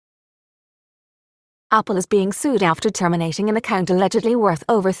Apple is being sued after terminating an account allegedly worth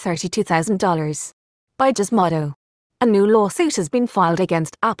over $32,000 by Gizmodo. A new lawsuit has been filed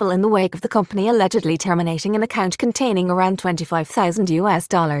against Apple in the wake of the company allegedly terminating an account containing around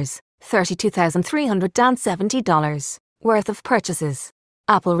 $25,000 $32,370 worth of purchases.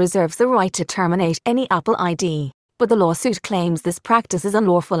 Apple reserves the right to terminate any Apple ID, but the lawsuit claims this practice is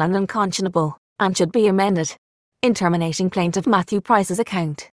unlawful and unconscionable, and should be amended. In terminating plaintiff Matthew Price's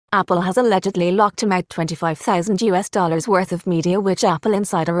account, Apple has allegedly locked him out $25,000 worth of media, which Apple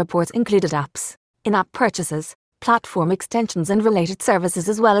Insider reports included apps, in-app purchases, platform extensions and related services,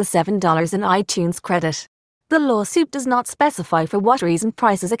 as well as $7 in iTunes credit. The lawsuit does not specify for what reason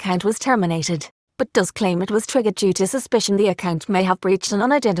Price's account was terminated, but does claim it was triggered due to suspicion the account may have breached an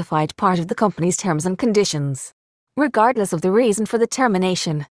unidentified part of the company's terms and conditions. Regardless of the reason for the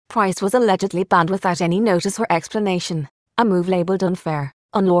termination, Price was allegedly banned without any notice or explanation, a move labeled unfair,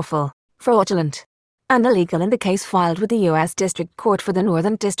 unlawful, fraudulent, and illegal in the case filed with the U.S. District Court for the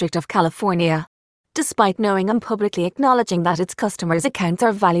Northern District of California. Despite knowing and publicly acknowledging that its customers' accounts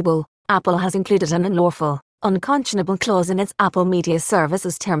are valuable, Apple has included an unlawful, unconscionable clause in its Apple Media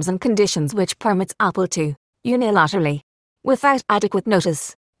Services terms and conditions which permits Apple to, unilaterally, without adequate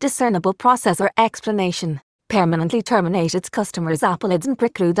notice, discernible process or explanation, permanently terminate its customers' Apple IDs and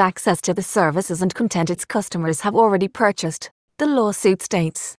preclude access to the services and content its customers have already purchased, the lawsuit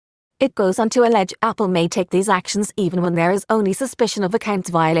states. It goes on to allege Apple may take these actions even when there is only suspicion of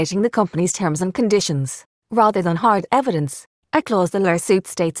accounts violating the company's terms and conditions, rather than hard evidence, a clause the lawsuit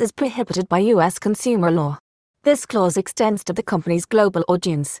states is prohibited by U.S. consumer law. This clause extends to the company's global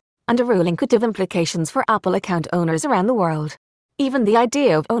audience, and a ruling could have implications for Apple account owners around the world. Even the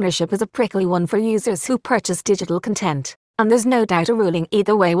idea of ownership is a prickly one for users who purchase digital content, and there's no doubt a ruling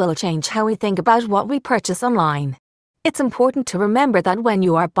either way will change how we think about what we purchase online. It's important to remember that when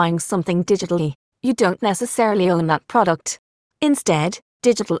you are buying something digitally, you don't necessarily own that product. Instead,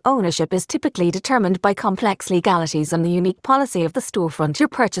 digital ownership is typically determined by complex legalities and the unique policy of the storefront you're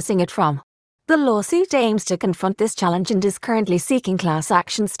purchasing it from. The lawsuit aims to confront this challenge and is currently seeking class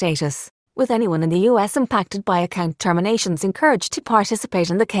action status, with anyone in the U.S. impacted by account terminations encouraged to participate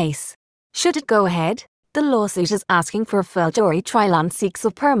in the case. Should it go ahead, the lawsuit is asking for a full jury trial and seeks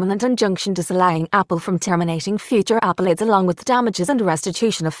a permanent injunction disallowing Apple from terminating future Apple IDs along with damages and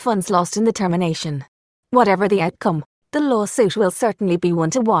restitution of funds lost in the termination. Whatever the outcome, the lawsuit will certainly be one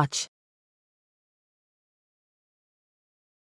to watch.